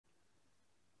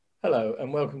Hello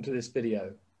and welcome to this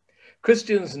video.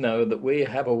 Christians know that we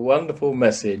have a wonderful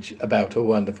message about a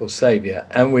wonderful Saviour,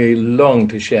 and we long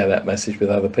to share that message with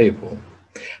other people.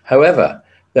 However,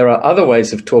 there are other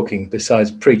ways of talking besides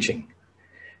preaching,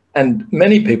 and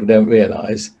many people don't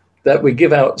realise that we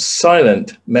give out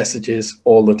silent messages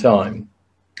all the time.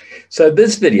 So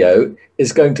this video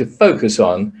is going to focus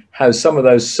on how some of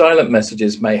those silent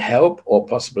messages may help or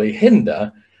possibly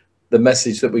hinder the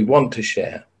message that we want to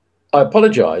share. I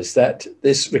apologize that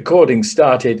this recording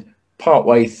started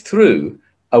partway through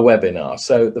a webinar.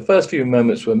 So the first few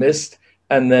moments were missed,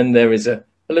 and then there is a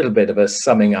little bit of a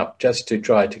summing up just to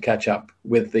try to catch up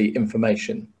with the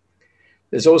information.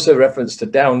 There's also reference to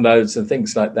downloads and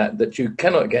things like that that you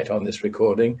cannot get on this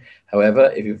recording.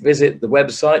 However, if you visit the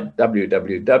website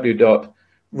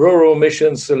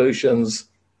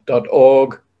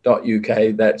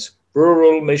www.ruralmissionsolutions.org.uk, that's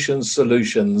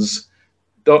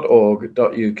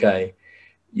ruralmissionsolutions.org.uk,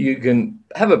 you can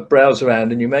have a browse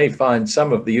around and you may find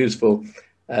some of the useful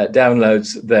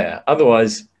downloads there.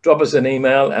 Otherwise, drop us an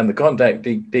email and the contact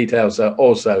details are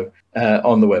also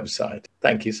on the website.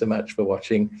 Thank you so much for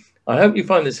watching. I hope you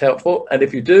find this helpful, and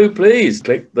if you do, please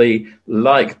click the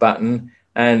like button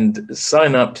and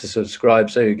sign up to subscribe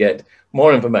so you get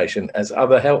more information as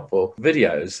other helpful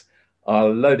videos are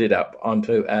loaded up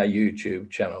onto our YouTube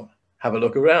channel. Have a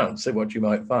look around, see what you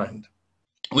might find.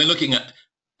 We're looking at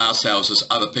ourselves as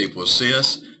other people see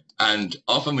us, and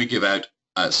often we give out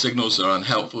signals that are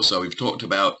unhelpful. So we've talked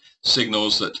about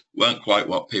signals that weren't quite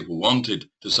what people wanted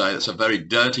to say. It's a very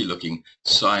dirty looking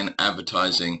sign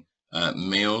advertising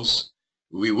meals.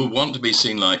 We will want to be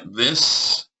seen like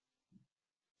this,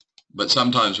 but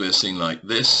sometimes we're seen like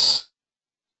this.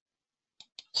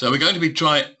 So we're going to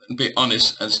try and be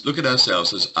honest and look at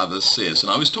ourselves as others see us.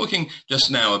 And I was talking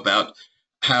just now about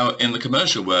how in the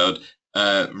commercial world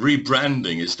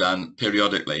rebranding is done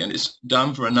periodically, and it's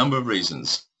done for a number of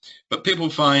reasons. But people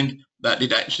find that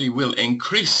it actually will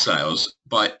increase sales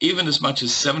by even as much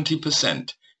as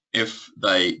 70% if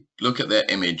they look at their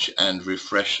image and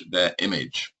refresh their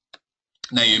image.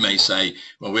 Now you may say,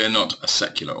 well, we're not a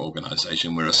secular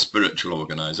organization, we're a spiritual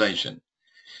organization.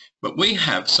 But we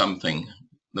have something,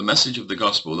 the message of the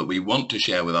gospel, that we want to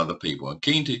share with other people and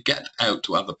keen to get out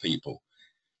to other people.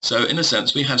 So in a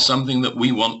sense, we have something that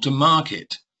we want to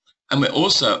market. And we're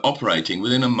also operating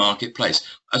within a marketplace.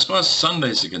 As far as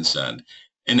Sundays are concerned,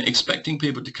 in expecting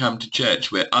people to come to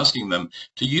church, we're asking them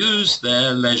to use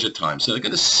their leisure time. So they're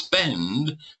going to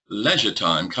spend leisure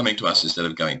time coming to us instead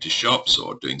of going to shops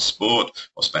or doing sport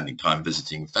or spending time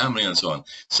visiting family and so on.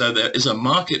 So there is a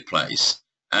marketplace,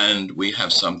 and we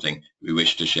have something we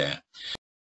wish to share.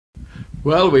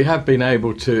 Well, we have been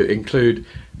able to include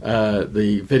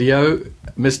the video,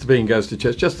 Mr. Bean Goes to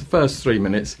Church, just the first 3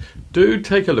 minutes. Do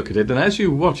take a look at it, and as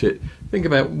you watch it, think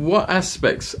about what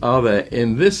aspects are there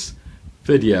in this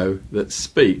video that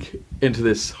speak into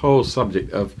this whole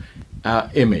subject of our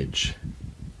image.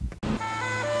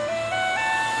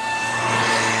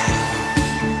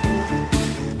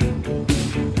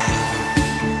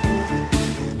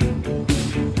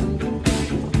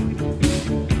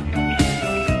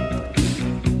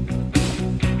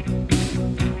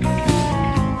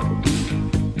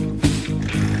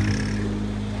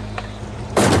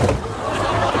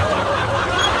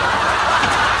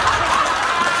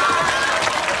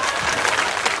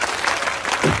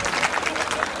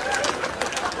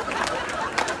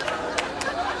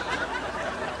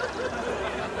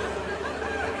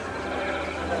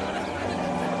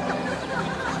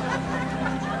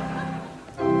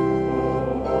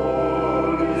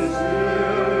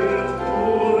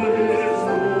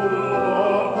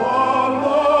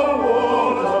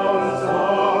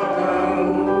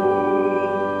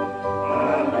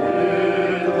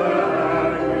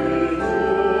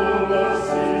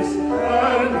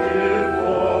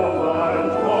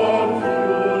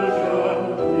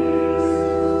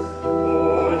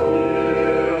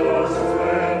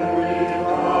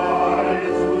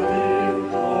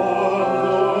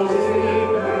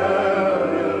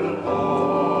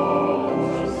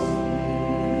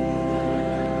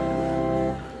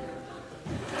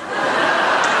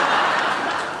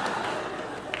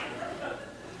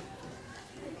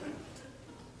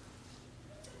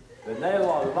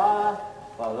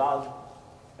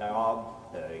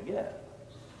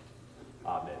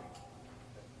 Amen.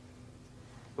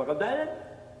 Và còn thế,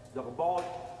 the board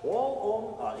all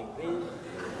on are increased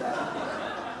that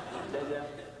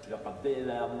the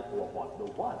cathedral or what the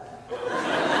one.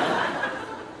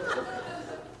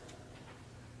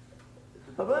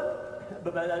 Betul?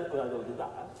 Berbeda udah juga.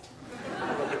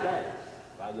 Betul.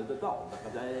 Kalau itu dong,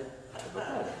 betul.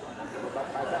 Betul.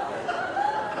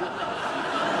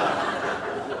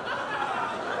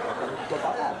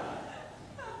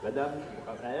 Madame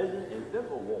Raphaël est très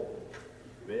bon.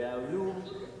 Mais à nous,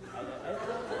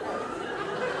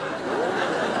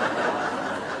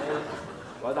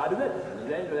 what I do it, and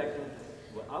then like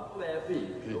up there,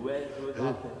 the way to it.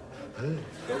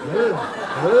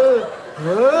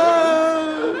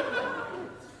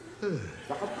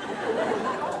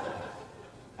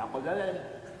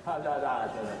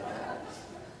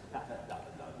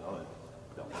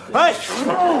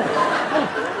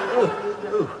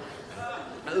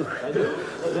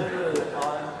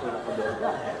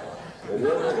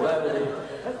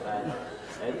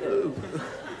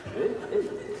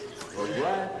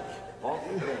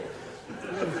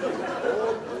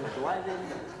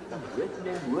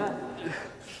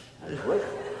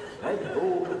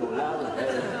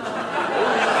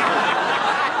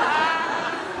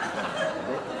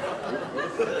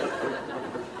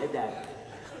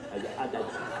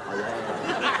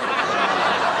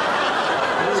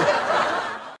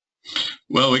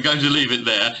 Well, we're going to leave it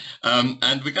there,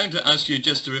 and we're going to ask you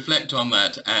just to reflect on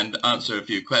that and answer a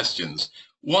few questions.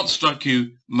 What struck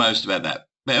you most about that?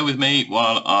 Bear with me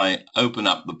while I open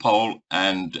up the poll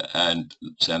and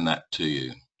send that to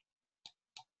you.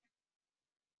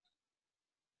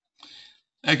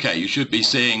 Okay, you should be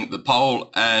seeing the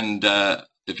poll, and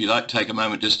if you like, take a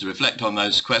moment just to reflect on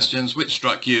those questions. Which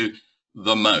struck you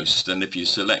the most? And if you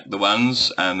select the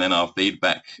ones, and then I'll feed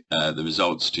back the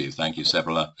results to you. Thank you,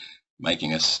 several are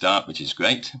making a start, which is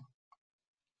great.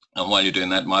 And while you're doing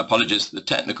that, my apologies for the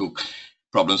technical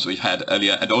problems we've had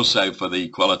earlier, and also for the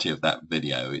quality of that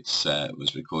video. It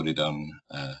was recorded on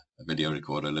a video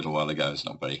recorder a little while ago. It's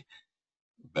not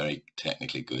very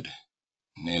technically good.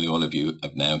 Nearly all of you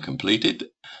have now completed.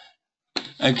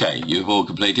 Okay, you've all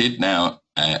completed. Now,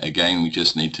 again, we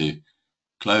just need to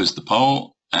close the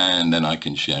poll, and then I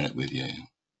can share it with you.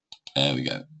 There we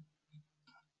go.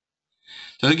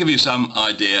 So to give you some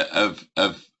idea of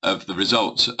the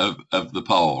results of the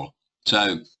poll.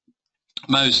 So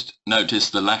most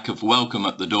noticed the lack of welcome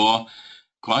at the door.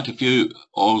 Quite a few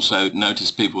also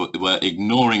noticed people were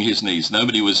ignoring his needs.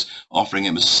 Nobody was offering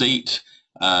him a seat.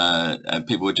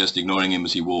 People were just ignoring him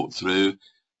as he walked through.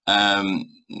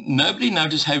 Nobody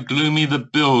noticed how gloomy the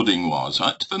building was.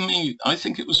 For me, I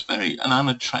think it was an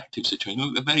unattractive situation. It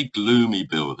looked a very gloomy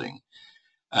building.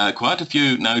 Quite a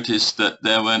few noticed that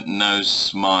there weren't no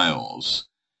smiles,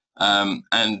 and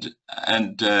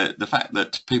the fact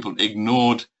that people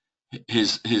ignored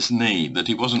his need, that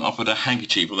he wasn't offered a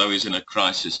handkerchief although he's in a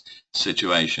crisis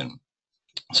situation.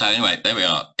 So anyway, there we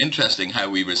are. Interesting how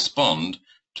we respond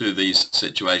to these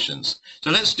situations.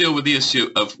 So let's deal with the issue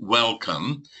of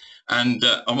welcome, and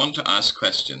I want to ask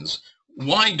questions.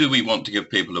 Why do we want to give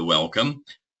people a welcome?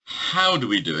 How do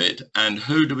we do it? And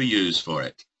who do we use for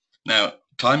it? Now,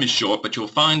 time is short, but you'll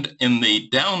find in the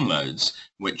downloads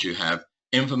which you have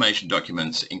information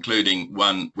documents, including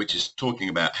one which is talking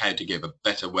about how to give a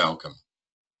better welcome.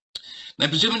 Now,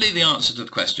 presumably the answer to the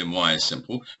question why is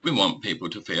simple. We want people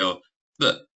to feel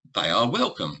that they are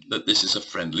welcome, that this is a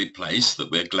friendly place, that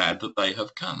we're glad that they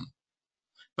have come.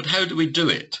 But how do we do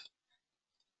it?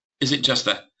 Is it just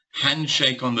a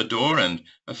handshake on the door and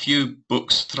a few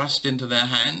books thrust into their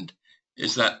hand?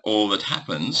 Is that all that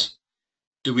happens?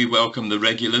 Do we welcome the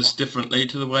regulars differently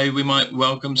to the way we might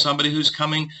welcome somebody who's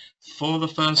coming for the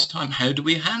first time? How do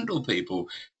we handle people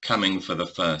coming for the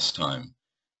first time?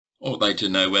 Ought they to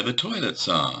know where the toilets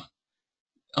are?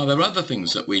 Are there other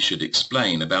things that we should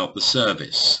explain about the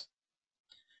service?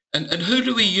 And who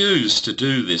do we use to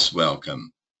do this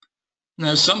welcome?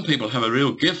 Now, some people have a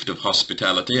real gift of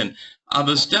hospitality and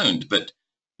others don't, but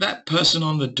that person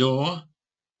on the door,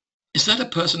 is that a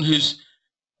person who's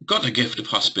got a gift of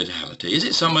hospitality? Is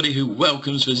it somebody who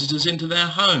welcomes visitors into their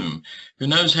home, who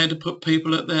knows how to put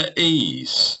people at their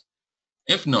ease?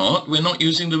 If not, we're not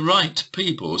using the right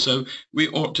people, so we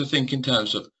ought to think in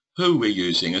terms of who we're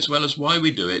using, as well as why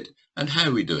we do it and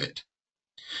how we do it.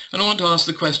 And I want to ask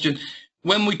the question,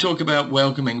 when we talk about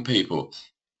welcoming people,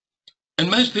 and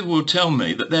most people will tell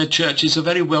me that their church is a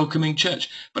very welcoming church,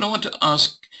 but I want to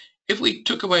ask, if we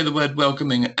took away the word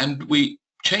welcoming and we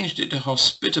changed it to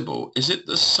hospitable, is it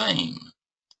the same?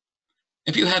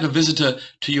 If you had a visitor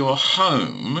to your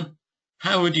home,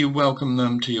 how would you welcome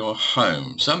them to your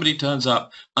home? Somebody turns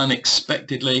up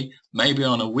unexpectedly, maybe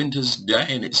on a winter's day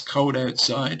and it's cold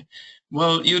outside.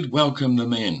 Well, you'd welcome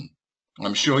them in.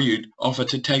 I'm sure you'd offer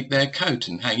to take their coat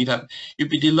and hang it up. You'd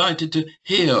be delighted to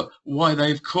hear why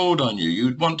they've called on you.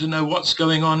 You'd want to know what's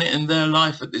going on in their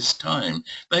life at this time.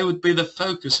 They would be the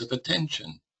focus of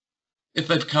attention. If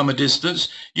they've come a distance,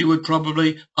 you would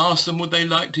probably ask them would they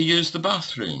like to use the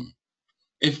bathroom.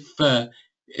 If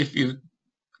you've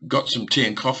got some tea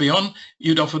and coffee on,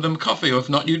 you'd offer them coffee, or if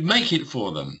not, you'd make it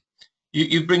for them.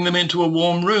 You bring them into a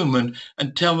warm room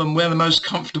and tell them where the most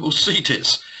comfortable seat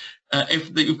is.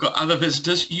 If you've got other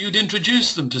visitors, you'd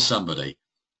introduce them to somebody.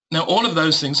 Now, all of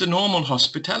those things are normal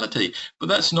hospitality, but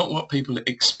that's not what people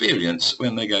experience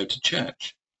when they go to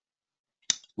church.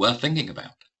 Worth thinking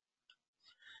about.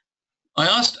 I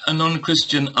asked a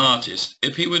non-Christian artist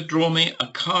if he would draw me a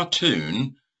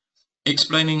cartoon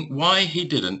explaining why he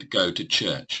didn't go to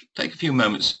church. Take a few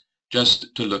moments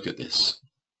just to look at this.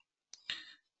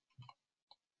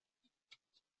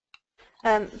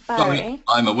 Barry. Sorry,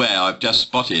 I'm aware. I've just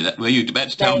spotted that. Were you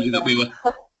about to tell me that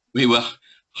we were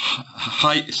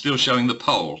still showing the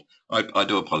poll? I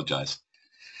do apologise.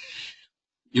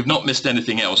 You've not missed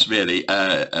anything else really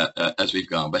as we've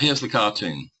gone. But here's the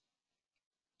cartoon.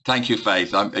 Thank you,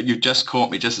 Faith. You just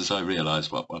caught me just as I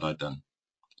realised what I'd done.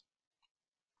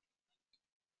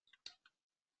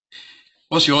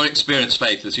 What's your experience,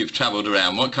 Faith, as you've travelled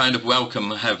around? What kind of welcome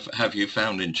have you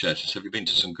found in churches? Have you been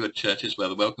to some good churches where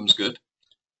the welcome's good?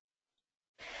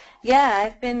 Yeah,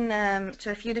 I've been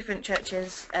to a few different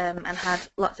churches and had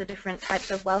lots of different types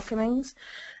of welcomings.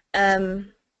 A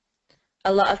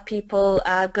lot of people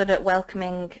are good at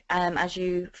welcoming as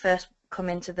you first come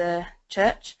into the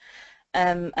church,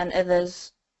 and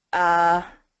others are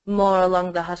more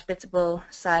along the hospitable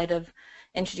side of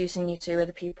introducing you to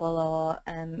other people or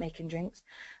making drinks.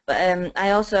 But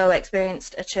I also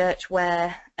experienced a church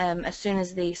where as soon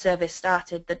as the service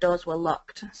started, the doors were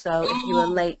locked. So if you were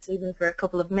late, even for a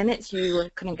couple of minutes, you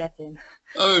couldn't get in.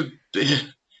 Oh dear,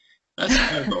 that's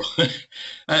terrible.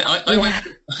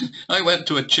 I went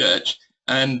to a church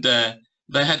and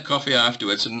they had coffee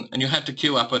afterwards, and you had to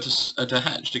queue up at a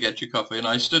hatch to get your coffee. And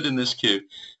I stood in this queue,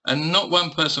 and not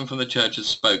one person from the church had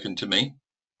spoken to me.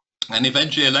 And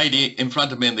eventually a lady in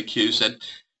front of me in the queue said,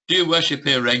 "Do you worship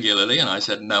here regularly?" And I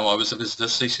said, "No, I was a visitor."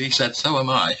 She said, "So am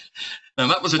I." Now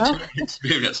that was a terrible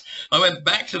experience. I went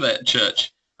back to that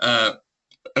church a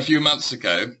few months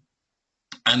ago,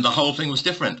 and the whole thing was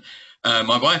different.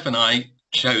 My wife and I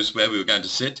chose where we were going to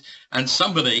sit, and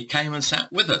somebody came and sat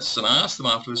with us. And I asked them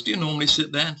afterwards, "Do you normally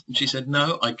sit there?" And she said,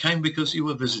 "No, I came because you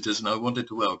were visitors and I wanted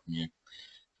to welcome you."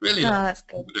 Really? Oh, that's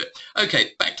good.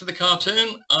 Okay, back to the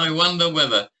cartoon. I wonder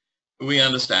whether we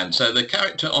understand. So the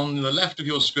character on the left of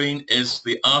your screen is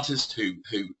the artist who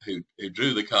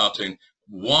drew the cartoon,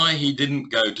 why he didn't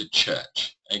go to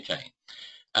church. Okay.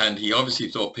 And he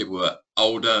obviously thought people were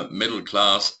older, middle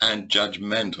class, and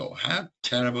judgmental. How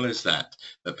terrible is that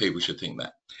people should think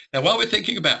that? Now, while we're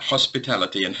thinking about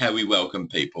hospitality and how we welcome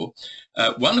people,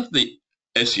 one of the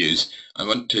issues I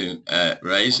want to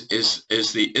raise is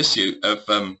the issue of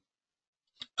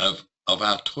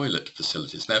our toilet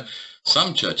facilities. Now,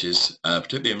 some churches,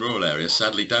 particularly in rural areas,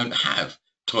 sadly don't have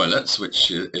toilets,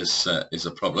 which is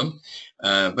a problem.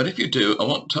 But if you do, I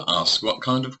want to ask, what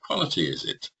kind of quality is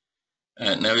it?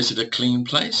 Now, is it a clean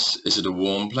place? Is it a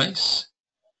warm place?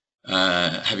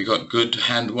 Have you got good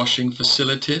hand washing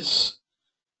facilities?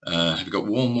 Have you got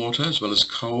warm water as well as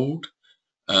cold?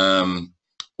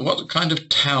 What kind of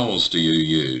towels do you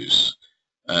use?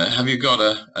 Have you got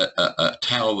a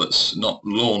towel that's not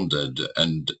laundered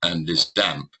and is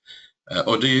damp?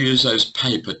 Or do you use those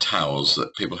paper towels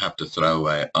that people have to throw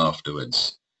away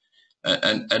afterwards?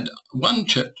 And one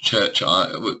church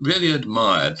I really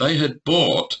admired, they had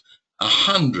bought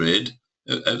 100,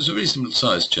 it was a reasonable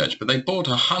sized church, but they bought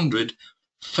 100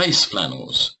 face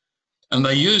flannels. And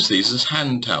they use these as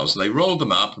hand towels. They rolled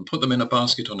them up and put them in a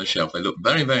basket on a shelf. They look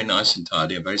very, very nice and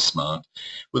tidy and very smart,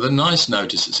 with a nice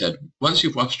notice that said, "Once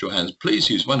you've washed your hands, please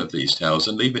use one of these towels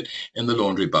and leave it in the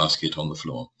laundry basket on the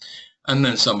floor." And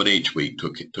then somebody each week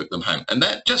took them home. And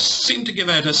that just seemed to give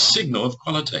out a signal of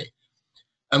quality.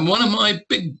 And one of my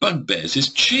big bugbears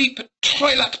is cheap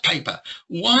toilet paper.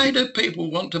 Why do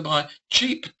people want to buy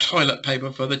cheap toilet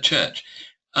paper for the church?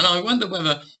 And I wonder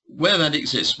where that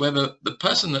exists, whether the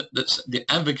person that's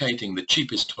advocating the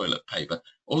cheapest toilet paper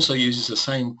also uses the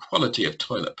same quality of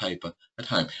toilet paper at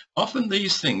home. Often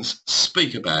these things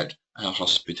speak about our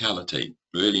hospitality,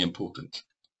 really important.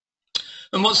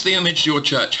 And what's the image your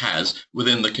church has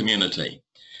within the community?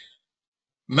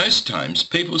 Most times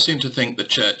people seem to think the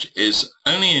church is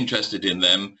only interested in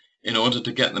them in order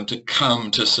to get them to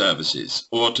come to services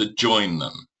or to join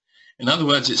them. In other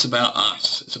words, it's about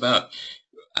us. It's about,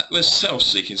 we're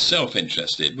self-seeking,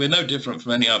 self-interested. We're no different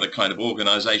from any other kind of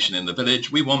organisation in the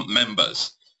village. We want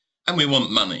members and we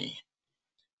want money.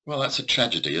 Well, that's a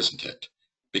tragedy, isn't it?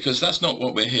 Because that's not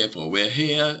what we're here for. We're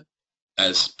here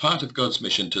as part of God's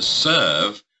mission to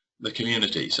serve the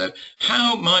community. So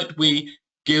how might we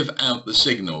give out the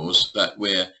signals that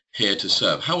we're here to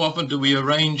serve? How often do we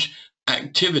arrange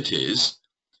activities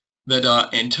that are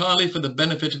entirely for the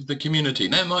benefit of the community.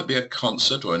 Now, it might be a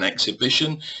concert or an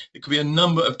exhibition. It could be a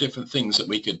number of different things that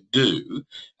we could do.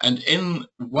 And in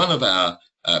one of our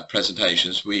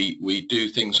presentations, we do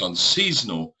things on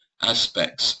seasonal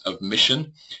aspects of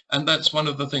mission. And that's one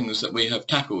of the things that we have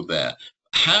tackled there.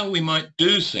 How we might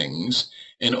do things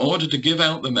in order to give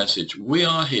out the message, we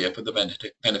are here for the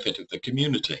benefit of the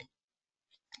community.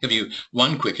 Give you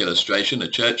one quick illustration. A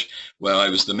church where I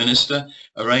was the minister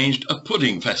arranged a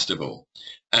pudding festival,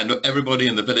 and everybody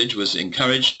in the village was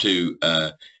encouraged to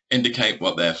indicate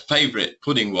what their favourite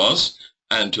pudding was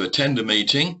and to attend a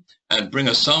meeting and bring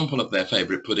a sample of their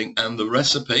favourite pudding and the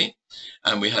recipe.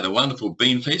 And we had a wonderful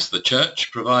bean feast. The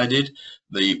church provided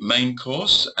the main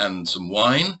course and some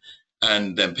wine,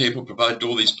 and then people provided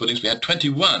all these puddings. We had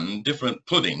 21 different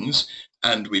puddings,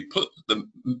 and we put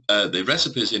the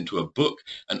recipes into a book,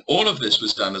 and all of this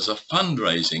was done as a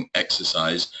fundraising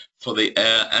exercise for the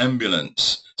air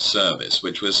ambulance service,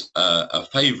 which was a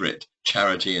favourite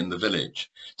charity in the village.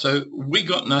 So we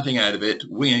got nothing out of it.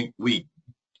 We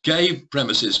gave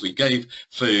premises, we gave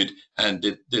food, and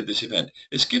did this event.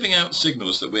 It's giving out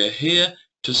signals that we're here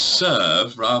to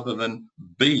serve rather than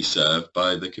be served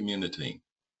by the community.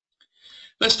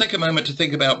 Let's take a moment to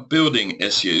think about building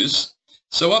issues.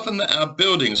 So often that our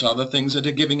buildings are the things that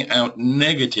are giving out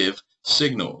negative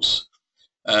signals.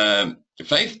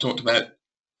 Faith talked about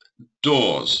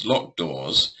doors, locked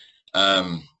doors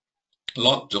in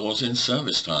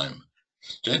service time.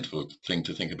 Dreadful thing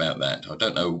to think about that. I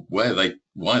don't know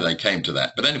why they came to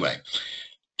that. But anyway,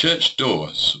 church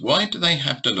doors, why do they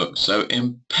have to look so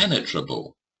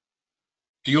impenetrable?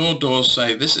 Do your doors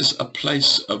say this is a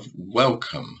place of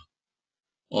welcome?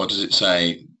 Or does it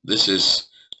say this is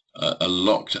a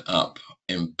locked up,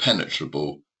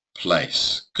 impenetrable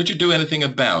place? Could you do anything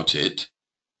about it?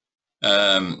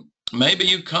 Maybe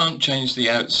you can't change the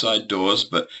outside doors,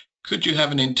 but could you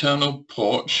have an internal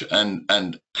porch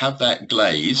and have that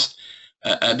glazed?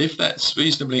 And if that's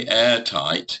reasonably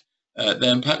airtight,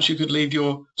 then perhaps you could leave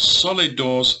your solid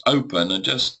doors open and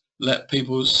just let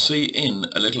people see in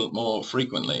a little more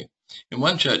frequently. In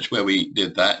one church where we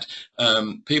did that,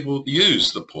 people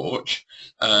used the porch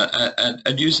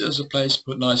and used it as a place to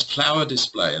put nice flower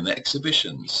display and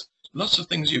exhibitions. Lots of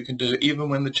things you can do even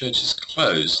when the church is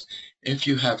closed if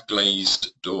you have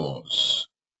glazed doors.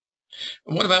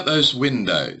 And what about those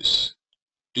windows?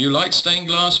 Do you like stained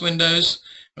glass windows?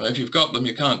 Well, if you've got them,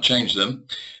 you can't change them,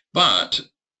 but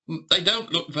they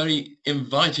don't look very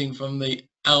inviting from the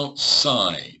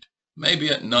outside. Maybe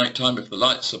at night time, if the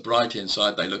lights are bright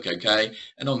inside, they look okay,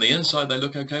 and on the inside they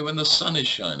look okay when the sun is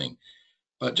shining.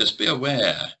 But just be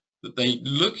aware that they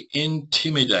look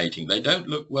intimidating. They don't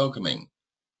look welcoming.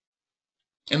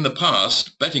 In the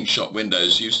past, betting shop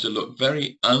windows used to look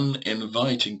very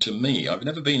uninviting to me. I've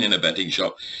never been in a betting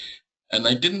shop, and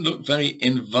they didn't look very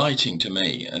inviting to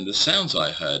me, and the sounds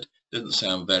I heard didn't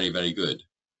sound very, very good.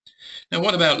 Now,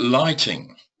 what about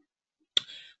lighting?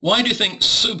 Why do you think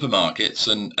supermarkets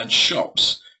and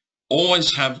shops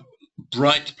always have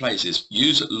bright places,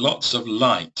 use lots of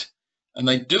light? And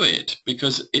they do it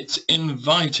because it's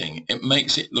inviting. It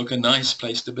makes it look a nice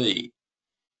place to be.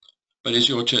 But is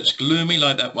your church gloomy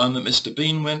like that one that Mr.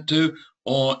 Bean went to,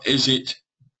 or is it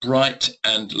bright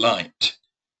and light?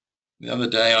 The other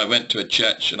day I went to a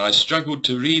church and I struggled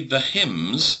to read the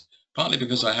hymns, partly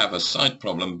because I have a sight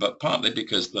problem, but partly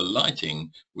because the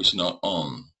lighting was not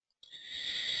on.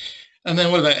 And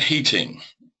then what about heating?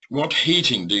 What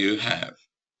heating do you have?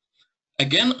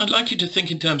 Again, I'd like you to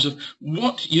think in terms of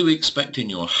what you expect in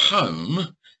your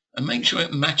home and make sure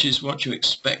it matches what you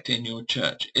expect in your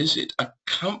church. Is it a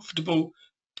comfortable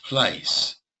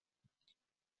place?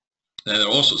 Now, there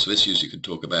are all sorts of issues you could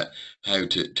talk about how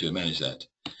to manage that.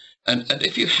 And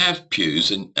if you have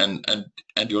pews and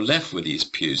you're left with these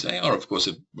pews, they are, of course,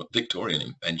 a Victorian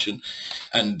invention,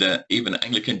 and even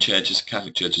Anglican churches,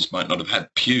 Catholic churches might not have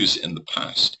had pews in the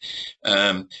past.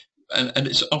 And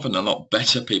it's often a lot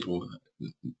better, people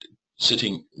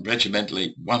sitting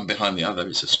regimentally, one behind the other.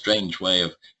 It's a strange way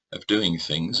of doing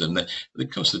things. And of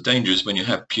course, the danger is when you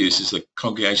have pews is the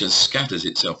congregation scatters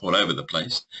itself all over the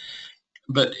place.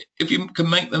 But if you can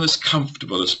make them as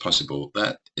comfortable as possible,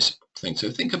 that is the thing.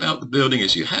 So think about the building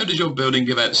issue. How does your building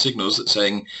give out signals that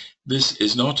saying this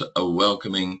is not a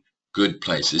welcoming, good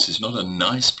place? This is not a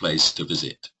nice place to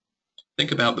visit.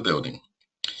 Think about the building.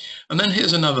 And then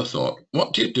here's another thought.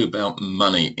 What do you do about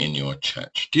money in your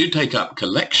church? Do you take up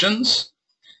collections?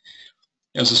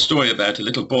 There's a story about a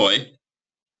little boy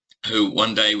who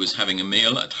one day was having a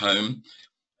meal at home,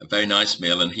 a very nice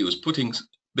meal, and he was putting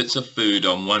bits of food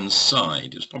on one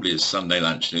side. It was probably his Sunday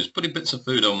lunch, and he was putting bits of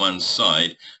food on one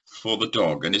side for the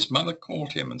dog, and his mother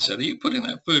caught him and said, "Are you putting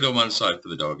that food on one side for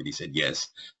the dog?" And he said, "Yes."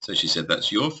 So she said,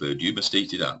 "That's your food, you must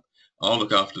eat it up. I'll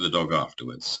look after the dog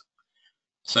afterwards."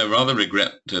 So rather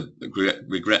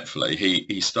regretfully,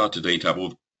 he started to eat up all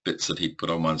the bits that he'd put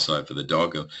on one side for the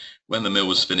dog. And when the meal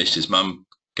was finished, his mum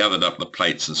gathered up the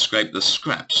plates and scraped the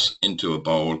scraps into a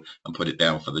bowl and put it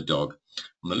down for the dog.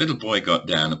 And the little boy got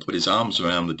down and put his arms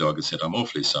around the dog and said, "I'm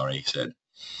awfully sorry," he said.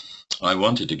 "I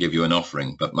wanted to give you an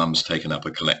offering, but Mum's taken up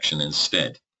a collection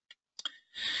instead."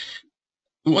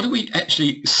 What are we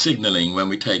actually signalling when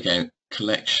we take out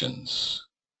collections?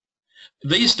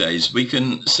 These days we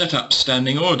can set up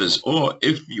standing orders, or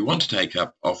if you want to take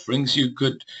up offerings, you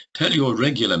could tell your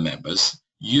regular members,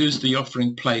 use the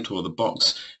offering plate or the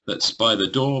box that's by the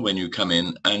door when you come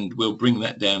in, and we'll bring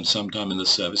that down sometime in the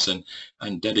service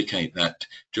and dedicate that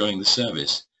during the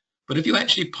service. But if you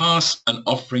actually pass an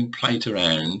offering plate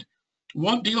around,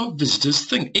 what do your visitors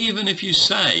think? Even if you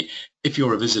say, if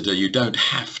you're a visitor, you don't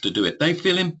have to do it, they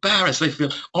feel embarrassed, they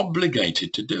feel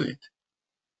obligated to do it.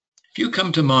 If you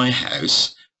come to my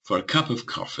house for a cup of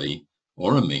coffee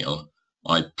or a meal,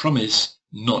 I promise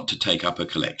not to take up a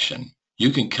collection. You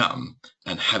can come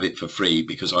and have it for free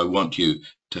because I want you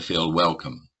to feel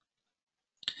welcome.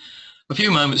 A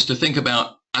few moments to think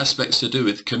about aspects to do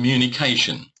with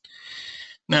communication.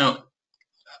 Now,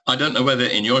 I don't know whether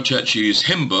in your church you use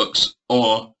hymn books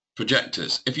or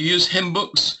projectors. If you use hymn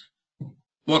books,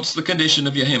 what's the condition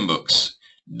of your hymn books?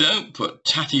 Don't put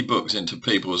tatty books into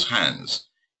people's hands.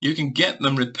 You can get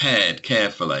them repaired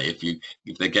carefully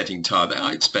if they're getting tired. They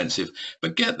are expensive,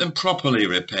 but get them properly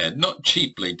repaired, not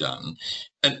cheaply done.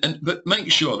 But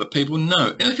make sure that people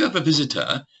know. And if you have a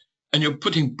visitor and you're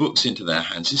putting books into their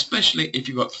hands, especially if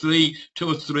you've got 2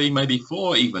 or 3, maybe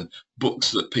 4 even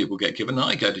books that people get given.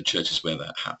 I go to churches where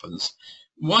that happens.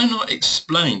 Why not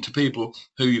explain to people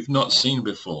who you've not seen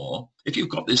before, if you've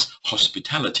got this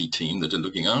hospitality team that are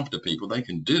looking after people, they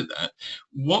can do that,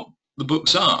 what the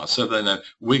books are, so they know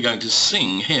we're going to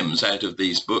sing hymns out of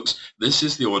these books. This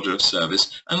is the order of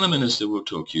service, and the minister will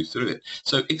talk you through it.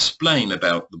 So explain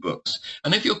about the books.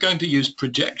 And if you're going to use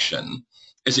projection,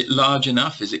 is it large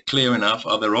enough? Is it clear enough?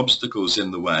 Are there obstacles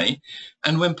in the way?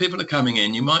 And when people are coming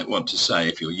in, you might want to say,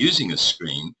 if you're using a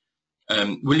screen,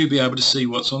 will you be able to see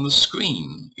what's on the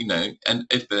screen? You know, and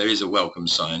if there is a welcome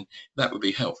sign, that would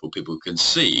be helpful. People can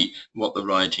see what the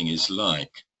writing is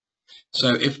like.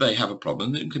 So if they have a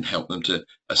problem, you can help them to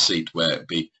a seat where it'd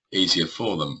be easier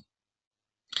for them.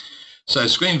 So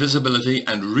screen visibility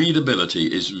and readability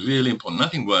is really important.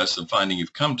 Nothing worse than finding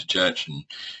you've come to church and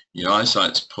your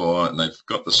eyesight's poor and they've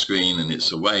got the screen and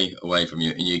it's away from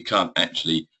you and you can't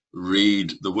actually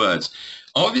read the words.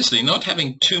 Obviously, not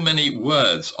having too many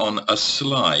words on a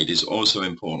slide is also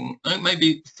important.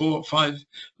 Maybe 4 or 5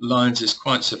 lines is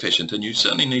quite sufficient, and you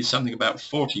certainly need something about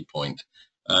 40 point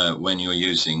when you're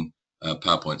using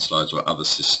PowerPoint slides or other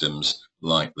systems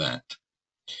like that.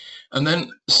 And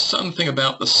then something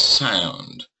about the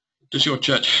sound. Does your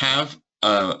church have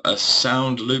a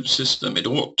sound loop system? It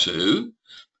ought to,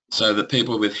 so that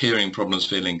people with hearing problems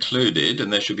feel included,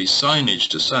 and there should be signage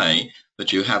to say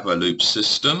that you have a loop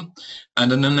system,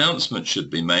 and an announcement should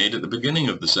be made at the beginning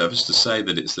of the service to say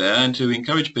that it's there and to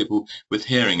encourage people with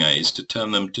hearing aids to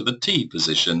turn them to the T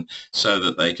position so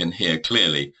that they can hear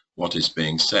clearly what is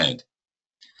being said.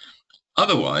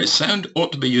 Otherwise, sound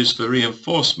ought to be used for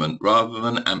reinforcement rather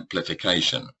than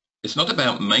amplification. It's not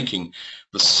about making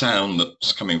the sound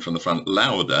that's coming from the front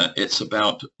louder, it's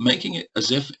about making it as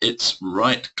if it's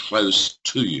right close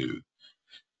to you.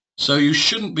 So you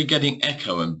shouldn't be getting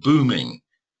echo and booming.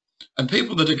 And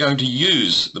people that are going to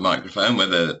use the microphone,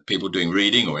 whether people doing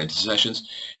reading or intercessions,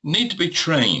 need to be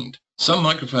trained. Some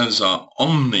microphones are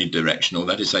omnidirectional,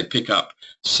 that is, they pick up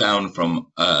sound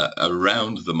from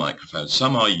around the microphone.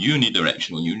 Some are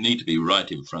unidirectional, you need to be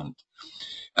right in front.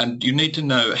 And you need to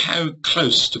know how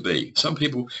close to be. Some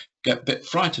people get a bit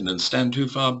frightened and stand too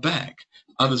far back.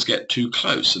 Others get too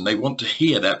close and they want to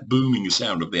hear that booming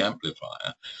sound of the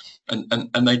amplifier.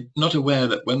 And they're not aware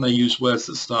that when they use words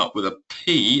that start with a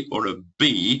P or a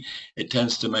B, it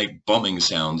tends to make bombing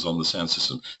sounds on the sound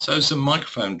system. So some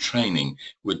microphone training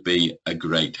would be a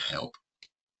great help.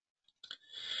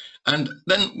 And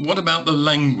then what about the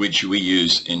language we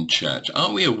use in church?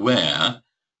 Are we aware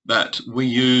that we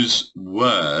use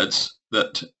words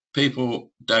that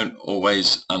people don't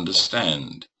always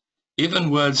understand?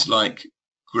 Even words like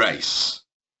grace,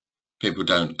 people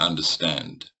don't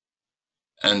understand.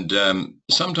 And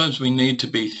sometimes we need to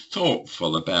be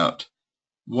thoughtful about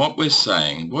what we're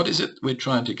saying. What is it we're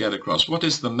trying to get across? What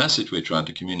is the message we're trying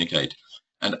to communicate?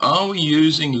 And are we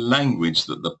using language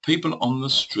that the people on the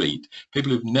street,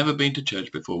 people who've never been to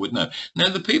church before, would know? Now,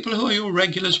 the people who are your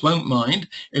regulars won't mind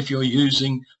if you're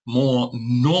using more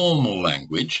normal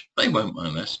language. They won't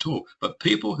mind that at all. But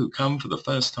people who come for the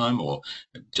first time or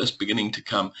just beginning to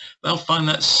come, they'll find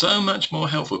that so much more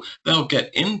helpful. They'll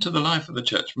get into the life of the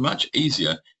church much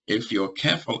easier if you're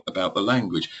careful about the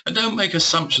language. And don't make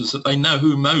assumptions that they know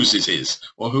who Moses is,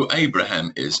 or who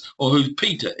Abraham is, or who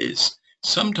Peter is.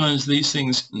 Sometimes these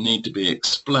things need to be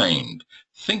explained.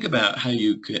 Think about how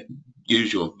you can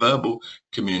use your verbal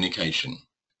communication.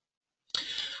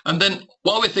 And then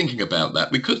while we're thinking about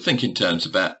that, we could think in terms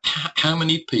about how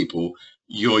many people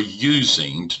you're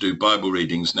using to do Bible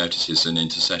readings, notices, and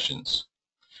intercessions.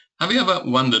 Have you ever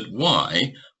wondered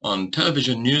why on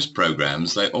television news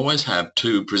programs they always have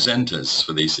two presenters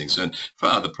for these things? And for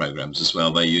other programs as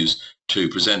well, they use two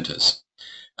presenters.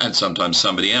 And sometimes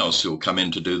somebody else who will come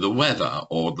in to do the weather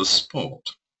or the sport.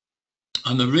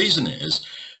 And the reason is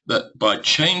that by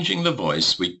changing the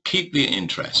voice, we keep the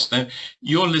interest. Now,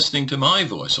 you're listening to my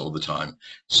voice all the time,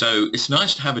 so it's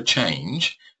nice to have a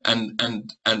change and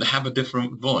have a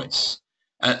different voice.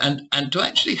 And to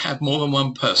actually have more than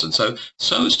one person. So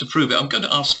as to prove it, I'm going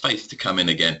to ask Faith to come in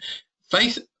again.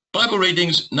 Faith, Bible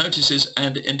readings, notices,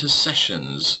 and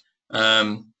intercessions.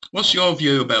 What's your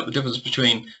view about the difference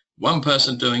between one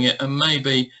person doing it and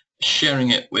maybe sharing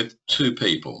it with two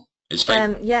people?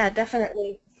 Yeah,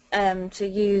 definitely to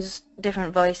use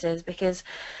different voices, because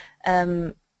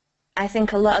I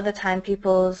think a lot of the time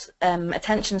people's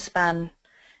attention span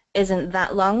isn't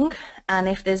that long, and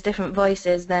if there's different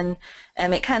voices, then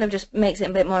it kind of just makes it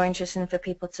a bit more interesting for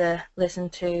people to listen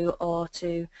to, or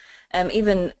to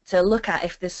even to look at.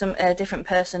 If there's a different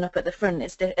person up at the front,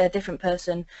 it's a different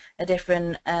person, a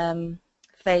different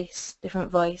face,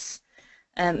 different voice.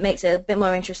 Makes it a bit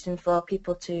more interesting for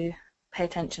people to pay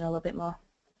attention a little bit more.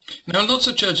 Now, lots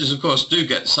of churches, of course, do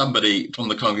get somebody from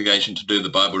the congregation to do the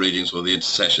Bible readings or the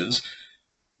intercessions,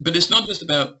 but it's not just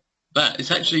about that.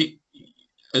 It's actually,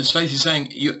 as Faith is saying,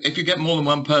 if you get more than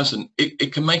one person,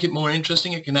 it can make it more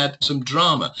interesting. It can add some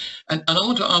drama. And I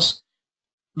want to ask,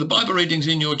 the Bible readings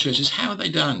in your churches, how are they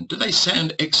done? Do they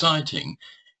sound exciting?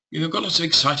 You've got lots of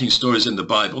exciting stories in the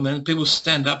Bible, and then people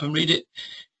stand up and read it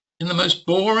in the most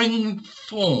boring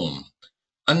form.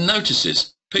 And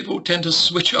notices, people tend to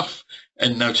switch off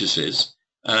in notices,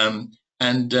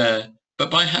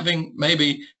 but by having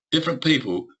maybe different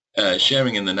people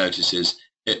sharing in the notices,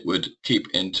 it would keep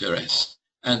interest.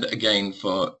 And again,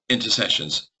 for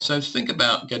intercessions, so think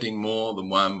about getting more than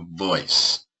one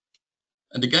voice,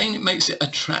 and again it makes it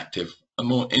attractive and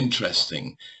more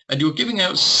interesting, and you're giving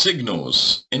out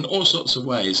signals in all sorts of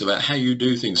ways about how you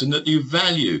do things and that you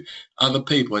value other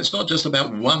people. It's not just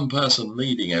about one person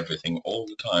leading everything all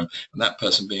the time and that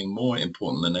person being more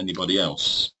important than anybody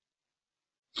else.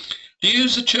 Do you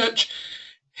use a church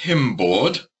hymn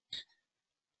board?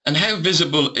 And how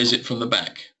visible is it from the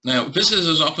back? Now,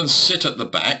 visitors often sit at the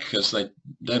back because they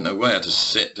don't know where to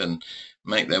sit and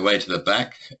make their way to the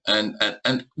back. And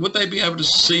would they be able to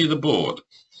see the board?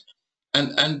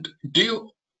 And do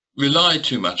you rely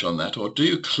too much on that, or do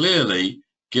you clearly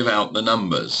give out the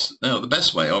numbers? Now, the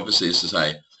best way, obviously, is to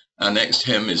say, our next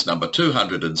hymn is number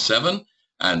 207,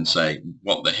 and say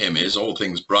what the hymn is, all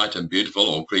things bright and beautiful,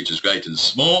 all creatures great and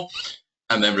small,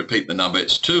 and then repeat the number.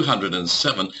 It's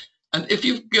 207. And if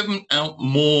you've given out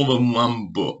more than one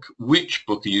book, which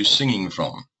book are you singing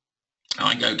from?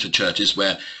 I go to churches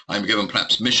where I'm given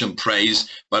perhaps mission praise,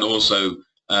 but also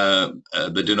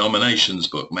the denominations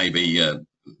book, maybe, I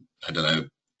don't know,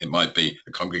 it might be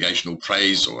a congregational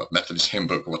praise or a Methodist hymn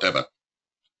book or whatever,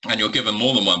 and you're given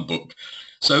more than one book.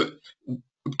 So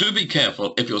do be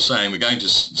careful if you're saying we're going to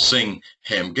sing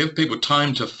hymn. Give people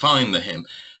time to find the hymn,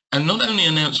 and not only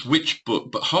announce which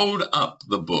book, but hold up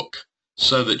the book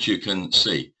so that you can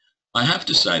see. I have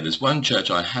to say, there's one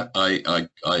church I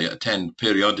attend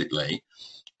periodically,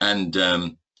 and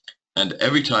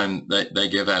every time they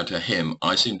give out a hymn,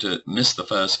 I seem to miss the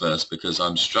first verse because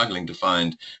I'm struggling to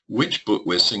find which book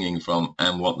we're singing from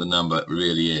and what the number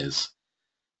really is.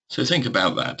 So think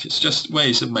about that. It's just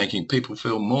ways of making people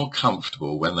feel more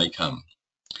comfortable when they come.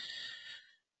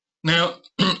 Now,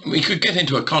 we could get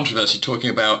into a controversy talking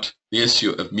about the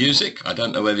issue of music. I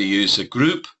don't know whether you use a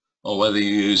group or whether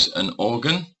you use an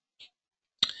organ.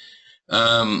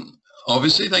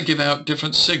 Obviously, they give out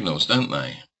different signals, don't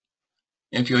they?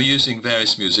 If you're using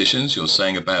various musicians, you're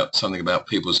saying something about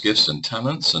people's gifts and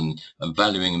talents and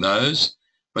valuing those,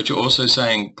 but you're also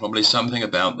saying probably something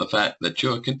about the fact that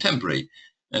you're contemporary,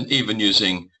 and even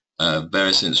using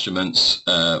various instruments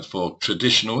for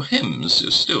traditional hymns.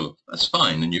 That's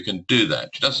fine, and you can do that.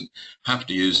 You doesn't have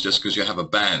to use, just because you have a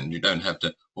band, you don't have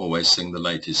to always sing the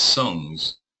latest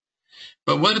songs.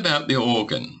 But what about the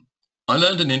organ? I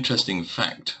learned an interesting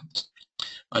fact.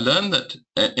 I learned that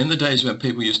in the days when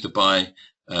people used to buy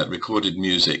recorded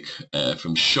music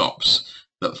from shops,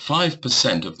 that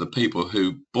 5% of the people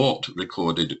who bought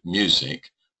recorded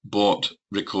music bought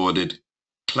recorded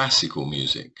classical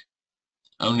music.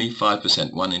 Only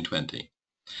 5%, 1 in 20.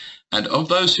 And of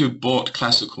those who bought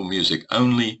classical music,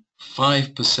 only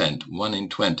 5%, 1 in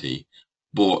 20,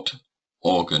 bought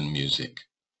organ music.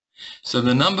 So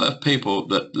the number of people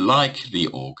that like the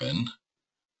organ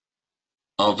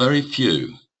are very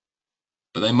few,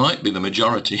 but they might be the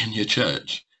majority in your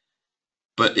church.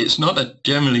 But it's not a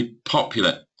generally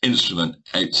popular instrument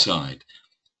outside.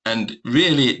 And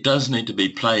really it does need to be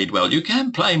played well. You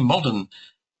can play modern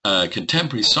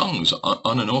contemporary songs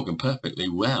on an organ perfectly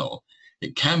well.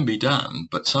 It can be done,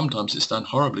 but sometimes it's done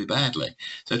horribly badly.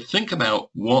 So think about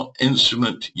what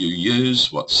instrument you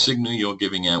use, what signal you're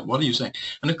giving out, what are you saying?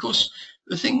 And of course,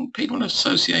 the thing, people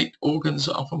associate organs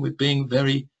often with being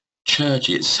very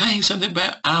churchy. It's saying something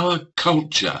about our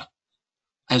culture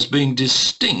as being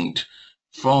distinct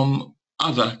from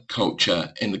other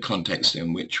culture in the context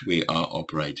in which we are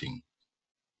operating.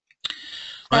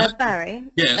 Barry?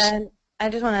 Yes. I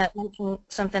just want to mention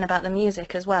something about the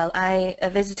music as well. I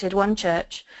visited one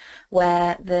church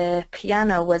where the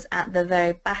piano was at the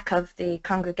very back of the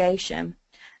congregation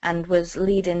and was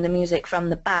leading the music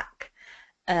from the back.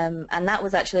 And that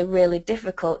was actually really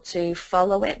difficult to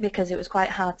follow it, because it was quite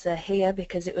hard to hear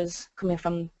because it was coming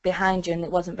from behind you and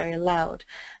it wasn't very loud.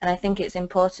 And I think it's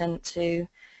important to,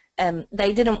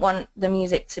 they didn't want the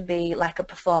music to be like a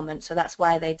performance, so that's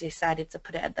why they decided to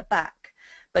put it at the back.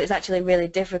 But it's actually really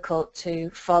difficult to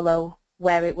follow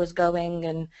where it was going,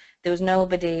 and there was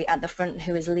nobody at the front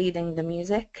who was leading the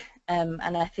music, and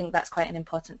I think that's quite an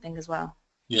important thing as well.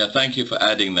 Yeah, thank you for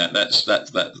adding that.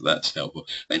 That's helpful.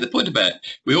 I mean, the point about,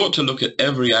 we ought to look at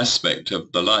every aspect of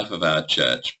the life of our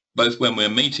church, both when we're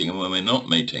meeting and when we're not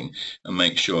meeting, and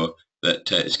make sure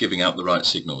that it's giving out the right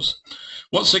signals.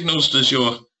 What signals does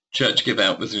your church give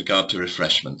out with regard to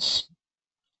refreshments?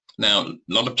 Now, a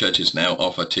lot of churches now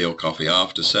offer tea or coffee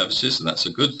after services, and that's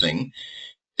a good thing.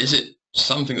 Is it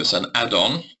something that's an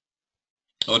add-on,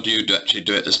 or do you actually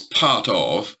do it as part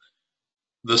of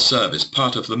the service,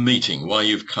 part of the meeting? Why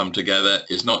you've come together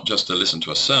is not just to listen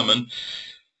to a sermon,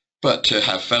 but to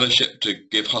have fellowship, to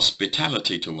give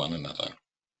hospitality to one another.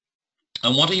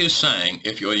 And what are you saying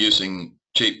if you're using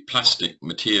cheap plastic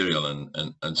material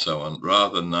and so on,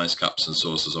 rather than nice cups and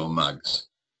saucers or mugs?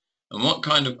 And what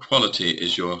kind of quality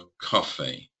is your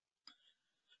coffee?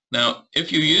 Now,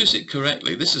 if you use it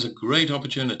correctly, this is a great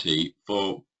opportunity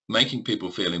for making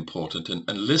people feel important and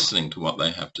listening to what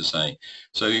they have to say.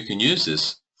 So you can use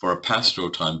this for a pastoral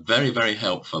time very, very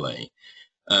helpfully.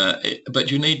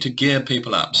 But you need to gear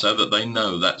people up so that they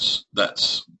know that's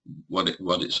what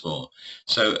it's for.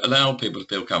 So allow people to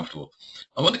feel comfortable.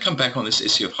 I want to come back on this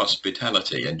issue of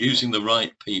hospitality and using the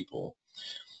right people.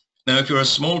 Now, if you're a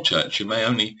small church, you may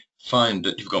only find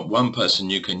that you've got one person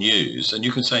you can use, and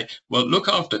you can say, well, look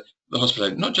after the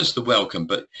hospitality, not just the welcome,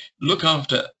 but look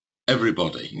after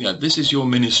everybody. You know, this is your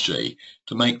ministry,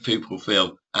 to make people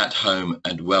feel at home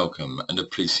and welcome and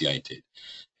appreciated.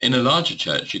 In a larger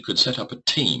church, you could set up a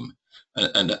team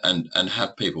and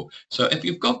have people. So if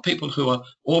you've got people who are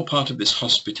all part of this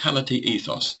hospitality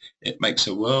ethos, it makes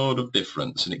a world of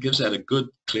difference, and it gives out a good,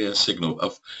 clear signal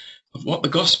of what the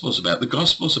gospel's about. The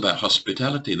gospel's about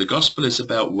hospitality. The gospel is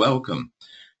about welcome.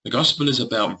 The gospel is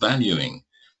about valuing.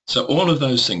 So all of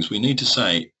those things, we need to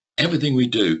say, everything we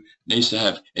do needs to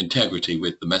have integrity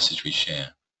with the message we share.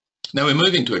 Now we're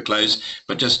moving to a close,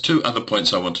 but just two other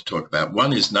points I want to talk about.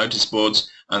 One is notice boards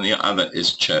and the other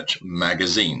is church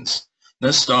magazines.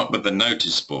 Let's start with the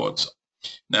notice boards.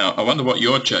 Now, I wonder what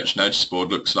your church notice board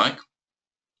looks like.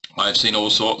 I've seen all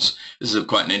sorts. This is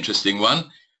quite an interesting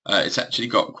one. It's actually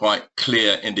got quite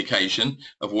clear indication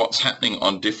of what's happening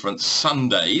on different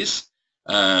Sundays.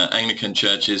 Anglican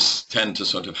churches tend to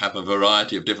sort of have a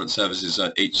variety of different services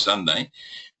each Sunday,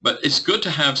 but it's good to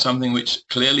have something which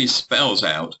clearly spells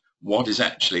out what is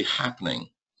actually happening.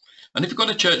 And if you've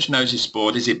got a church notice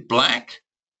board, is it black?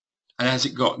 And has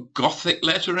it got Gothic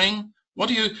lettering? What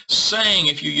are you saying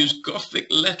if you use Gothic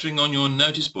lettering on your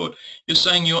notice board? You're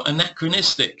saying you're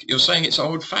anachronistic. You're saying it's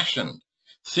old-fashioned.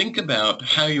 Think about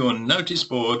how your notice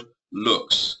board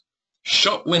looks.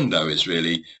 Shop window is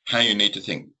really how you need to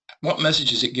think. What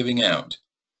message is it giving out?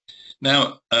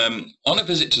 Now, on a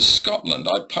visit to Scotland,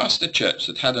 I passed a church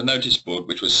that had a notice board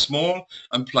which was small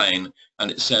and plain, and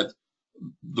it said,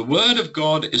 the Word of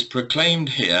God is proclaimed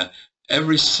here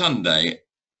every Sunday.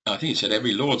 I think it said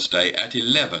every Lord's Day at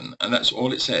 11, and that's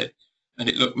all it said. And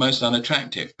it looked most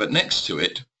unattractive. But next to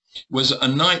it was a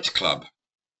nightclub.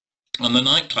 And the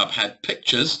nightclub had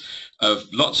pictures of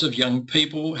lots of young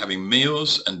people having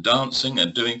meals and dancing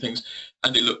and doing things.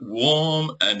 And it looked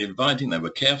warm and inviting. They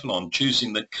were careful on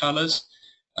choosing the colours.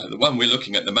 The one we're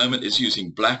looking at the moment is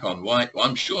using black on white. Well,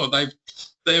 I'm sure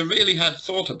they really had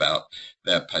thought about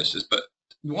their posters. But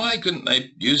why couldn't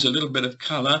they use a little bit of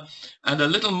colour and a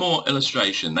little more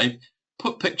illustration? They've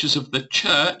put pictures of the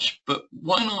church, but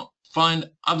why not find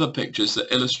other pictures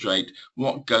that illustrate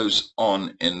what goes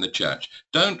on in the church?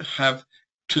 Don't have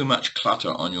too much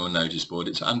clutter on your notice board.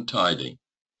 It's untidy.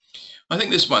 I think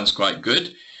this one's quite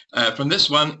good. From this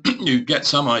one, you get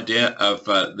some idea of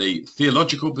the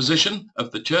theological position of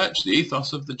the church, the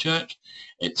ethos of the church.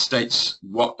 It states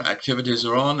what activities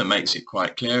are on and makes it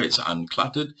quite clear. It's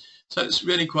uncluttered. So it's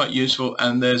really quite useful.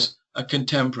 And there's a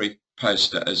contemporary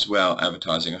poster as well,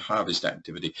 advertising a harvest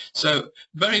activity. So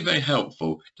very, very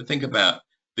helpful to think about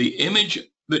the image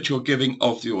that you're giving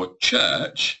of your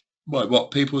church by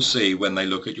what people see when they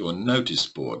look at your notice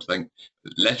board. Think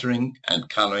lettering and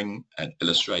colouring and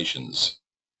illustrations.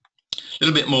 A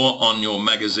little bit more on your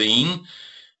magazine.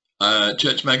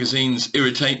 Church magazines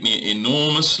irritate me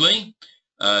enormously.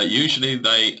 Usually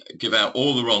they give out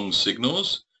all the wrong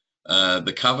signals.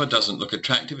 The cover doesn't look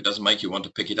attractive. It doesn't make you want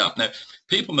to pick it up. Now,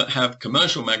 people that have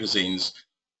commercial magazines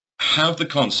have the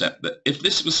concept that if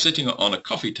this was sitting on a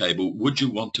coffee table, would you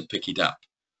want to pick it up?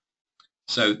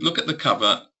 So look at the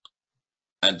cover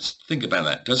and think about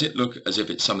that. Does it look as if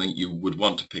it's something you would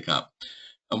want to pick up?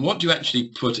 And what do you actually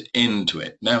put into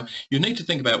it? Now, you need to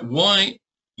think about why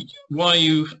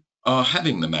you are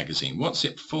having the magazine. What's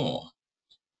it for?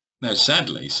 Now,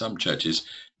 sadly, some churches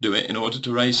do it in order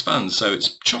to raise funds. So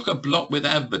it's chock-a-block with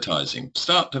advertising,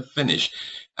 start to finish,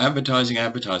 advertising,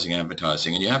 advertising,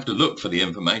 advertising, and you have to look for the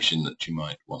information that you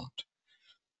might want.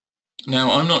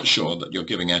 Now, I'm not sure that you're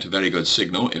giving out a very good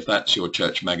signal if that's your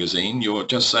church magazine. You're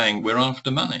just saying, we're after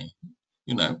money.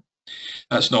 You know,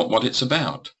 that's not what it's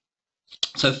about.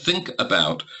 So think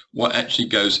about what actually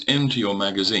goes into your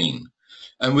magazine.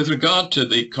 And with regard to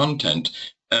the content,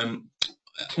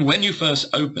 when you first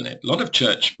open it, a lot of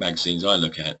church magazines I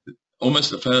look at,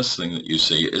 almost the first thing that you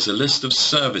see is a list of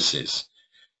services.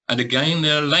 And again,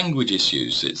 there are language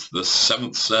issues. It's the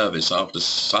 7th service after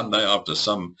Sunday after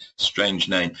some strange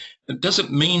name. It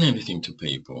doesn't mean anything to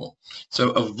people.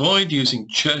 So avoid using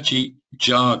churchy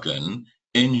jargon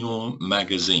in your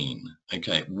magazine.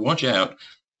 Okay, watch out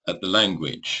at the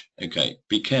language. Okay,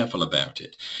 be careful about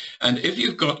it. And if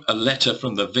you've got a letter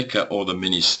from the vicar or the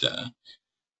minister,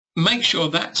 make sure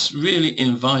that's really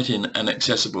inviting and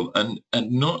accessible and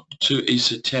not too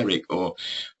esoteric or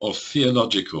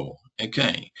theological.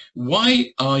 Okay,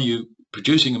 why are you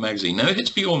producing a magazine? Now, if it's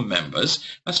for your members,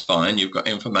 that's fine. You've got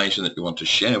information that you want to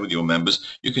share with your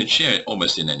members. You can share it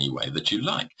almost in any way that you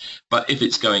like. But if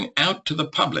it's going out to the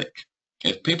public,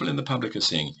 if people in the public are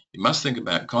seeing, you must think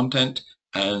about content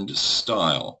and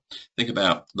style. Think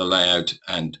about the layout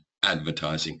and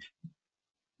advertising.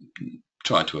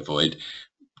 Try to avoid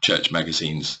church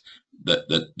magazines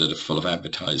that are full of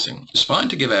advertising. It's fine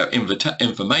to give out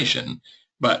information,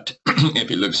 but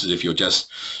if it looks as if you're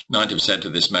just 90%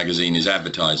 of this magazine is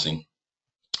advertising,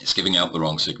 it's giving out the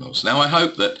wrong signals. Now, I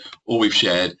hope that all we've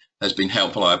shared has been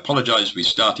helpful. I apologize we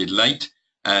started late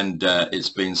and it's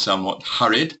been somewhat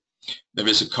hurried. There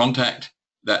is a contact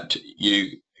that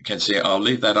you can see. I'll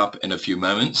leave that up in a few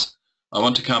moments. I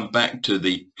want to come back to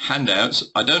the handouts.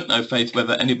 I don't know, Faith,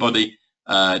 whether anybody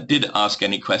did ask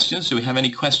any questions. Do we have any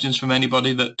questions from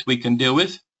anybody that we can deal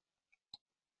with?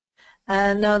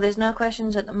 No, there's no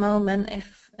questions at the moment.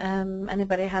 If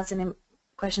anybody has any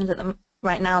questions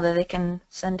right now, that they can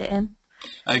send it in.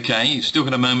 Okay, you've still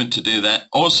got a moment to do that.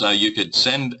 Also, you could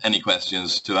send any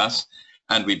questions to us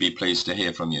and we'd be pleased to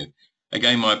hear from you.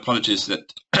 Again, my apologies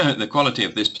that the quality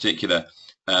of this particular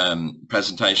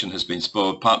presentation has been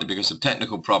spoiled, partly because of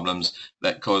technical problems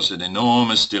that caused an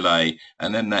enormous delay,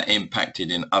 and then that impacted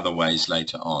in other ways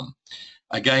later on.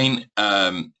 Again,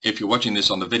 if you're watching this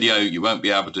on the video, you won't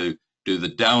be able to do the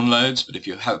downloads, but if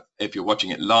you're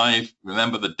watching it live,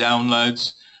 remember the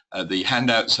downloads. The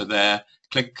handouts are there.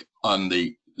 Click on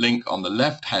the link on the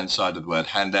left hand side of the word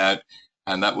handout,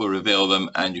 and that will reveal them,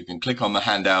 and you can click on the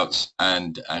handouts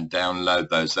and download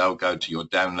those. They'll go to your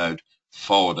download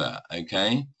folder.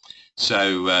 Okay,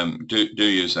 so do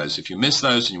use those. If you miss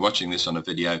those and you're watching this on a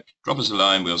video, drop us a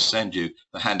line. We'll send you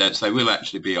the handouts. They will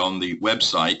actually be on the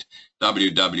website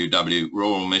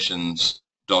www.ruralmissions.org.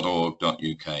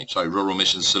 ruralmissionssolutions.org.uk. Sorry,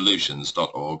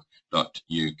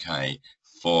 ruralmissionssolutions.org.uk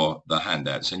for the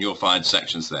handouts, and you'll find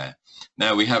sections there.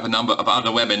 Now we have a number of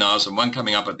other webinars, and one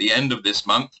coming up at the end of this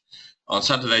month on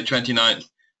Saturday 29th,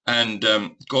 and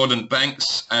Gordon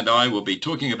Banks and I will be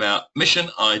talking about mission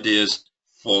ideas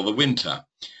for the winter.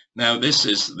 Now this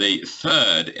is the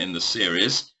third in the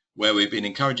series where we've been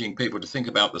encouraging people to think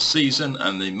about the season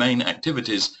and the main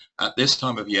activities at this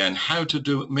time of year and how to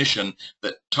do mission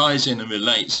that ties in and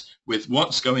relates with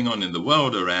what's going on in the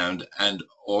world around and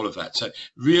all of that. So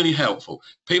really helpful.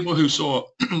 People who saw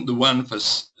the one for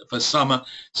summer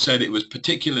said it was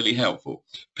particularly helpful.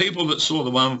 People that saw the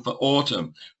one for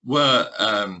autumn were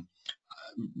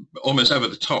almost over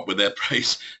the top with their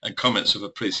praise and comments of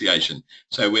appreciation.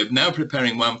 So we're now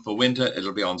preparing one for winter.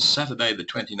 It'll be on Saturday the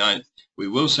 29th. We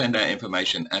will send out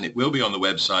information, and it will be on the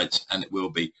websites, and it will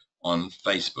be on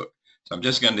Facebook. So I'm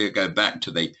just going to go back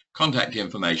to the contact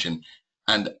information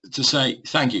and to say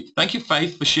thank you. Thank you,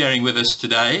 Faith, for sharing with us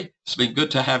today. It's been good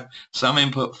to have some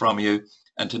input from you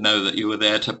and to know that you were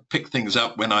there to pick things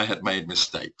up when I had made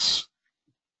mistakes.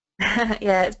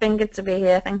 Yeah, it's been good to be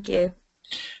here. Thank you.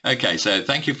 Okay, so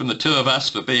thank you from the two of us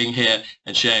for being here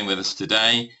and sharing with us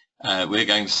today. We're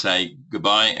going to say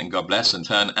goodbye and God bless and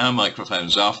turn our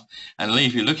microphones off and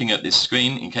leave you looking at this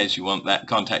screen in case you want that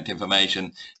contact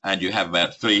information, and you have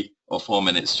about 3 or 4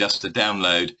 minutes just to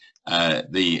download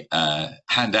the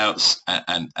handouts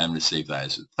and receive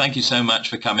those. Thank you so much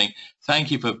for coming. Thank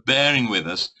you for bearing with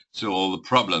us through all the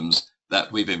problems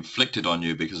that we've inflicted on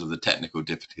you because of the technical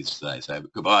difficulties today. So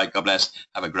goodbye, God bless,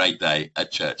 have a great day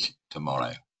at church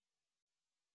tomorrow.